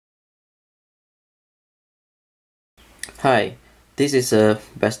Hi, this is a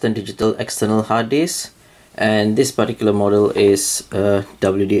Western Digital external hard disk, and this particular model is a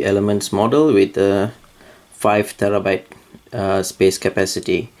WD Elements model with a 5 terabyte space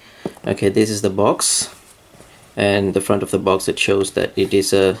capacity. Okay, this is the box, and the front of the box it shows that it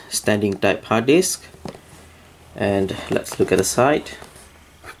is a standing type hard disk. And let's look at the side.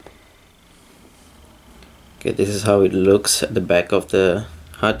 Okay, this is how it looks at the back of the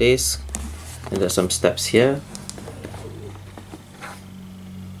hard disk, and there's some steps here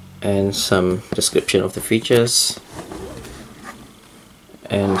and some description of the features.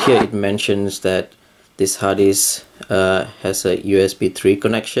 And here it mentions that this hard disk has a USB 3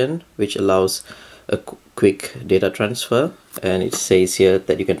 connection, which allows a quick data transfer, and it says here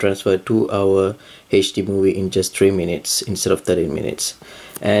that you can transfer 2-hour HD movie in just 3 minutes instead of 13 minutes.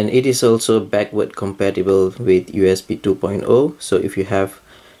 And it is also backward compatible with USB 2.0, so if you have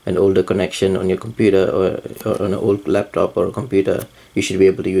an older connection on your computer or on an old laptop or a computer, you should be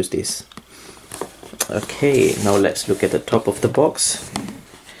able to use this. Okay, now let's look at the top of the box.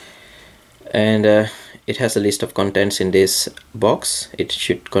 And it has a list of contents in this box. It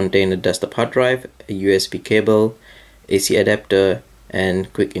should contain a desktop hard drive, a USB cable, AC adapter,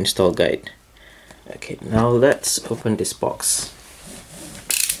 and quick install guide. Okay, now let's open this box.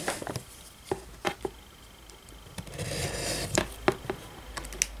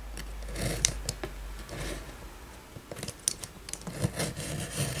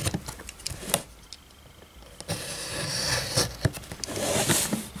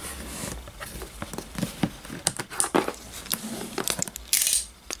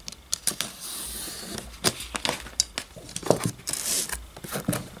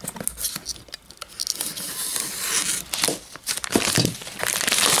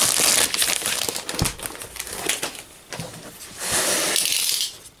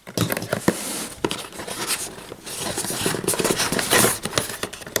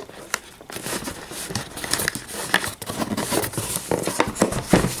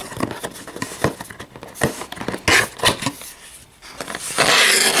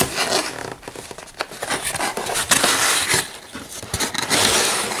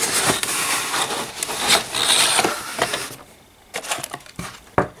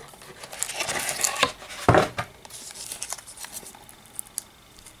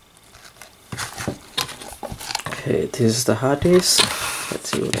 Okay, this is the hard disk. Let's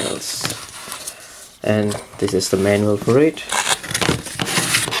see what else. And this is the manual for it,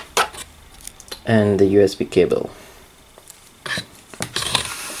 and the USB cable.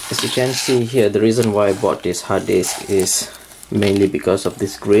 As you can see here, the reason why I bought this hard disk is mainly because of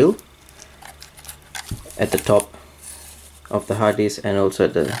this grill at the top of the hard disk and also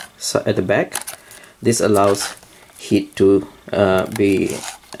at the back. This allows heat to be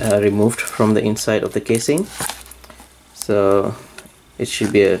removed from the inside of the casing. So it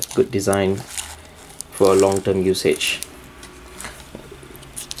should be a good design for long-term usage.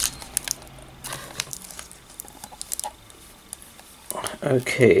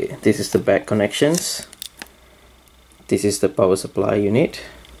 Okay, this is the back connections. This is the power supply unit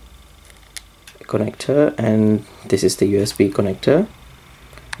connector, and this is the USB connector,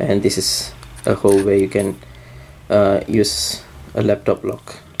 and this is a hole where you can use a laptop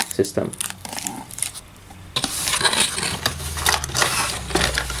lock system.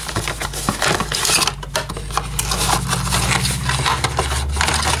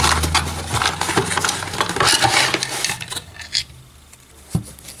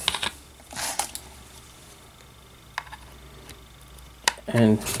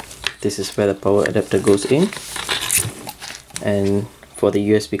 And this is where the power adapter goes in, and for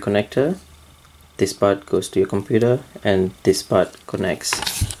the USB connector, this part goes to your computer and this part connects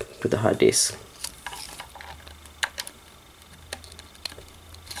to the hard disk.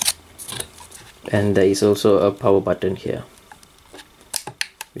 And there is also a power button here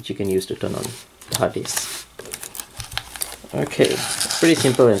which you can use to turn on the hard disk. Okay, pretty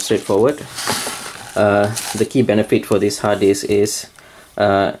simple and straightforward. The key benefit for this hard disk is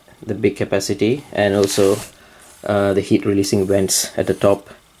the big capacity, and also the heat releasing vents at the top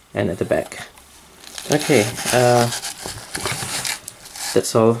and at the back. Okay,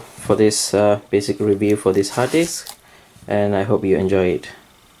 that's all for this basic review for this hard disk, and I hope you enjoy it.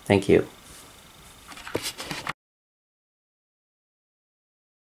 Thank you.